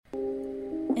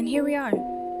And here we are,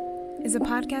 is a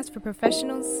podcast for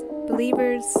professionals,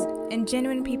 believers, and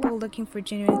genuine people looking for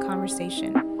genuine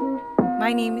conversation.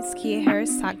 My name is Kia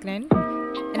Harris Saklen,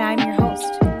 and I'm your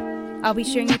host. I'll be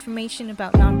sharing information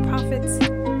about nonprofits,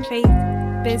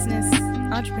 faith, business,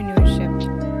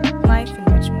 entrepreneurship, life, and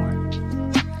much more.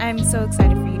 I'm so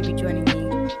excited for you to be joining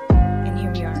me, and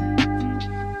here we are.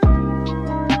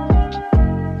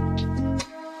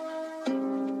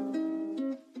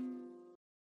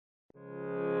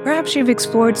 Perhaps you've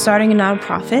explored starting a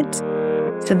nonprofit.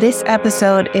 So this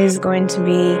episode is going to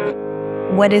be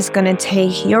what is going to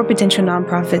take your potential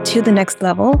nonprofit to the next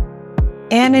level.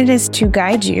 And it is to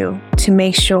guide you to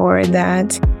make sure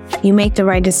that you make the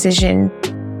right decision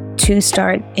to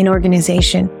start an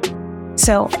organization.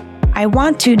 So I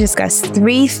want to discuss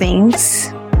 3 things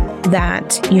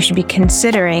that you should be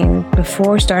considering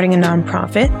before starting a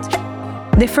nonprofit.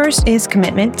 The first is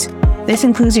commitment. This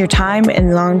includes your time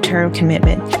and long-term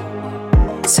commitment.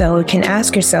 So you can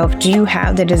ask yourself, do you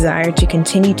have the desire to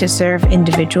continue to serve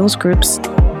individuals, groups,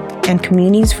 and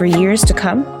communities for years to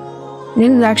come? This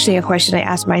is actually a question I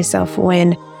asked myself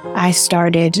when I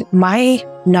started my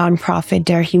nonprofit,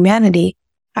 Dare Humanity.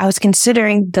 I was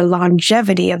considering the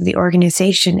longevity of the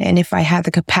organization and if I had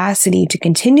the capacity to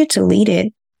continue to lead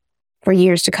it for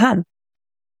years to come.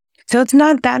 So it's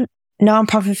not that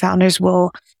nonprofit founders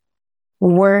will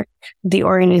work the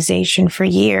organization for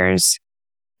years.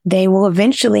 They will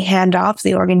eventually hand off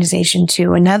the organization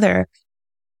to another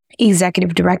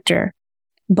executive director.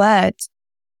 But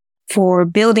for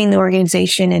building the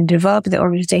organization and develop the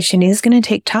organization is going to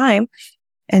take time.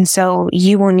 And so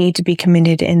you will need to be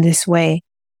committed in this way.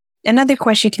 Another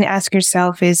question you can ask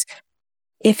yourself is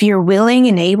if you're willing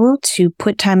and able to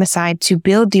put time aside to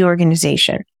build the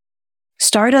organization.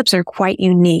 Startups are quite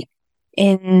unique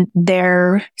in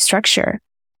their structure.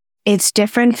 It's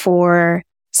different for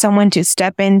someone to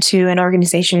step into an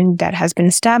organization that has been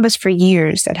established for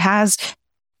years, that has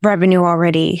revenue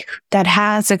already, that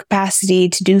has the capacity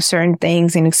to do certain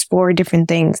things and explore different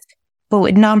things. But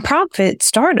with nonprofit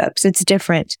startups, it's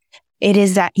different. It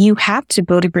is that you have to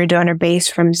build up your donor base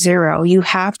from zero. You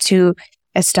have to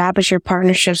establish your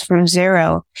partnerships from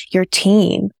zero, your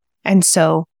team. And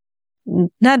so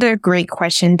another great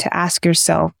question to ask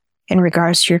yourself in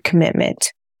regards to your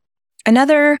commitment.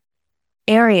 Another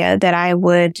area that I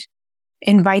would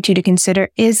invite you to consider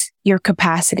is your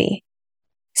capacity.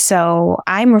 So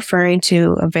I'm referring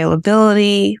to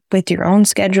availability with your own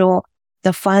schedule,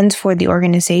 the funds for the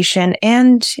organization,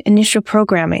 and initial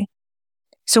programming.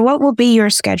 So what will be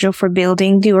your schedule for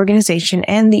building the organization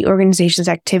and the organization's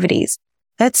activities?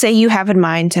 Let's say you have in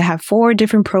mind to have 4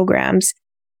 different programs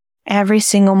every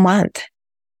single month.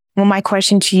 Well, my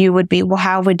question to you would be, well,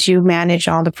 how would you manage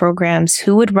all the programs?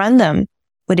 Who would run them?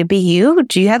 Would it be you?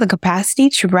 Do you have the capacity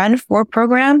to run 4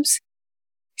 programs?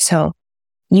 So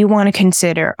you want to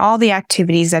consider all the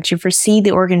activities that you foresee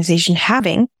the organization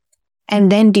having and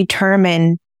then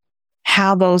determine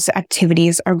how those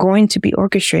activities are going to be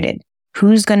orchestrated.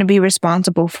 Who's going to be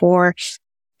responsible for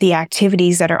the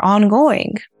activities that are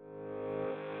ongoing?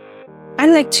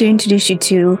 I'd like to introduce you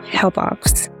to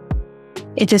HelpBox.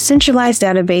 It's a centralized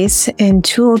database and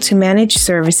tool to manage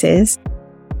services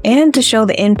and to show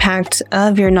the impact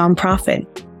of your nonprofit.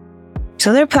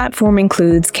 So their platform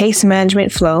includes case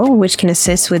management flow, which can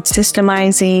assist with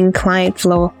systemizing client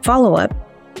flow follow-up,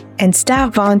 and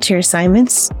staff volunteer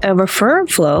assignments, a referral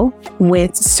flow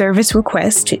with service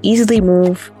requests to easily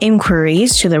move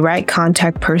inquiries to the right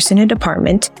contact person and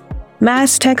department,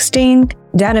 mass texting,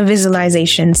 data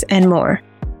visualizations, and more.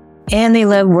 And they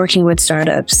love working with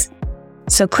startups.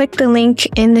 So click the link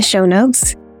in the show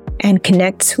notes and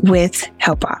connect with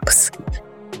HelpBox.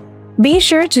 Be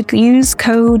sure to use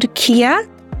code KIA,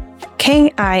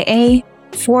 KIA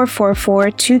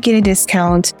 444 to get a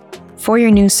discount for your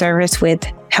new service with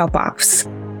HelpBox.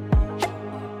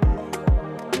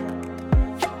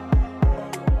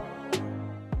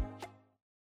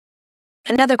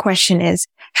 Another question is,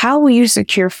 how will you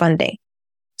secure funding?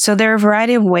 So there are a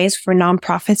variety of ways for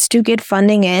nonprofits to get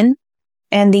funding in,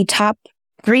 and the top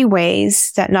 3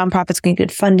 ways that nonprofits can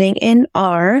get funding in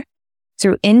are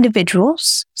through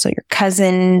individuals, so your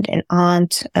cousin, an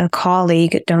aunt, a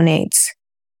colleague donates,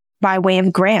 by way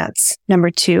of grants. Number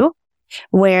 2,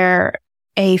 where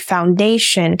a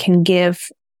foundation can give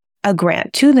a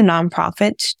grant to the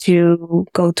nonprofit to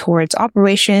go towards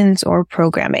operations or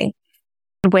programming.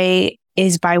 The way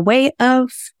is by way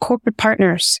of corporate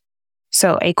partners.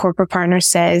 So a corporate partner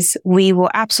says, we will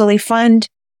absolutely fund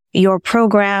your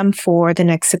program for the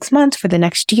next 6 months, for the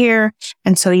next year.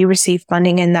 And so you receive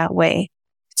funding in that way.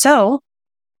 So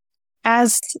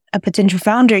as a potential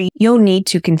founder, you'll need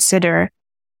to consider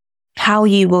how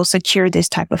you will secure this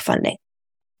type of funding.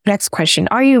 Next question.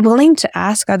 Are you willing to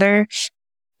ask other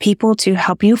people to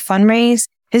help you fundraise?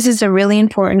 This is a really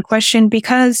important question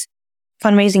because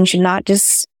fundraising should not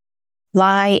just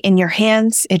lie in your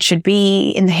hands. It should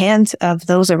be in the hands of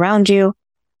those around you.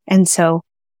 And so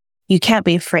you can't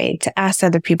be afraid to ask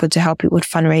other people to help you with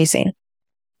fundraising.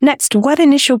 Next, what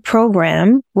initial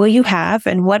program will you have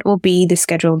and what will be the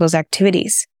schedule of those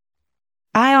activities?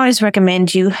 I always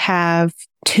recommend you have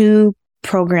 2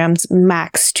 programs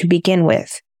max to begin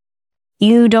with.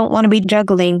 You don't want to be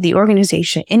juggling the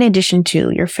organization in addition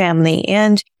to your family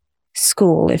and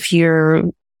school if you're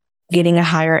getting a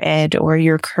higher ed or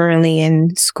you're currently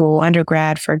in school,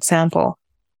 undergrad, for example.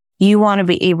 You want to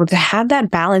be able to have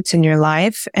that balance in your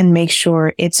life and make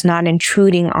sure it's not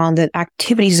intruding on the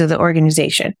activities of the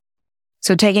organization.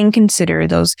 So take and consider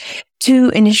those 2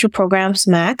 initial programs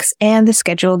max and the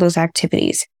schedule of those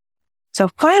activities. So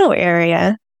final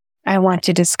area I want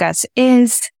to discuss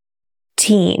is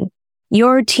team,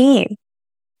 your team.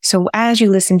 So as you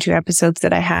listen to episodes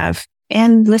that I have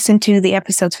and listen to the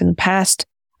episodes from the past,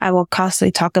 I will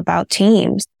constantly talk about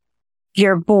teams.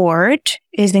 Your board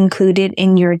is included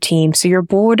in your team. So your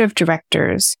board of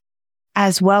directors,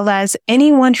 as well as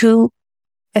anyone who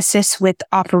assists with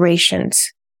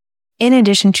operations, in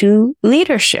addition to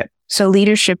leadership. So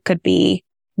leadership could be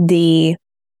the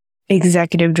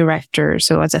executive director.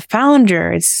 So as a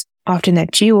founder, it's often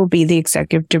that you will be the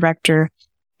executive director.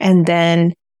 And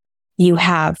then you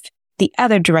have the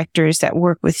other directors that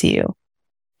work with you.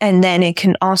 And then it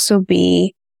can also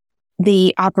be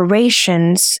the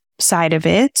operations side of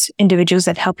it, individuals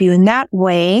that help you in that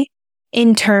way,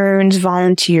 interns,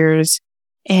 volunteers,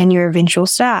 and your eventual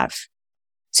staff.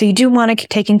 So you do want to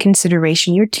take in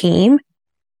consideration your team.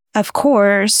 Of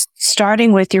course,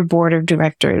 starting with your board of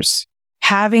directors,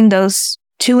 having those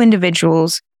 2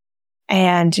 individuals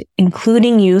and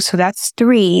including you. So that's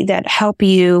 3 that help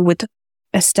you with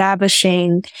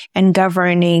establishing and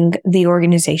governing the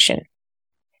organization.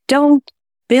 Don't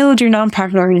build your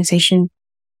nonprofit organization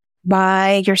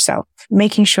by yourself,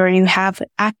 making sure you have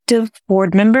active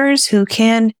board members who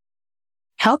can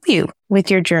help you with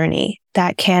your journey,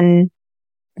 that can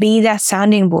be that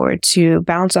sounding board to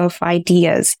bounce off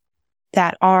ideas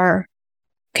that are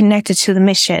connected to the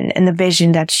mission and the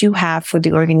vision that you have for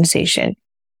the organization.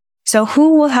 So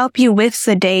who will help you with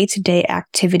the day-to-day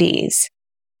activities?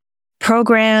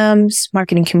 Programs,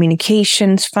 marketing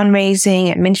communications,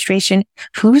 fundraising, administration.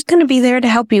 Who's going to be there to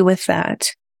help you with that?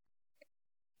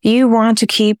 You want to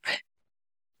keep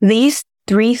these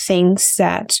 3 things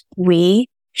that we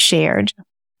shared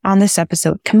on this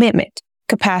episode: commitment,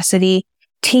 capacity,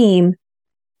 team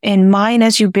in mind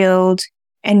as you build,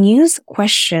 and use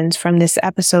questions from this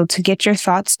episode to get your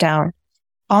thoughts down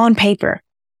on paper.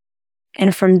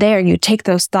 And from there, you take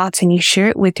those thoughts and you share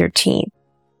it with your team.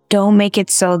 Don't make it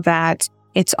so that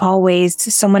it's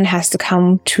always someone has to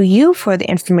come to you for the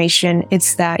information.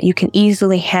 It's that you can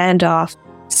easily hand off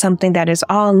something that is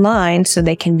online so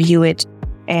they can view it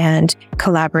and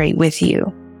collaborate with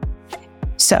you.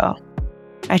 So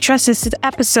I trust this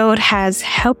episode has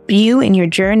helped you in your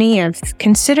journey of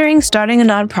considering starting a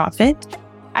nonprofit.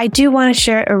 I do want to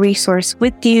share a resource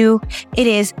with you. It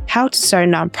is How to Start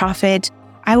a Nonprofit.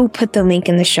 I will put the link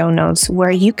in the show notes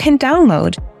where you can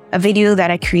download a video that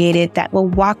I created that will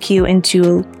walk you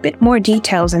into a bit more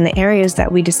details in the areas that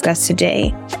we discussed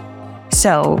today.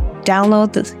 So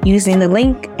download using the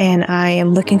link, and I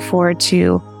am looking forward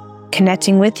to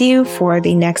connecting with you for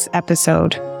the next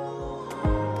episode.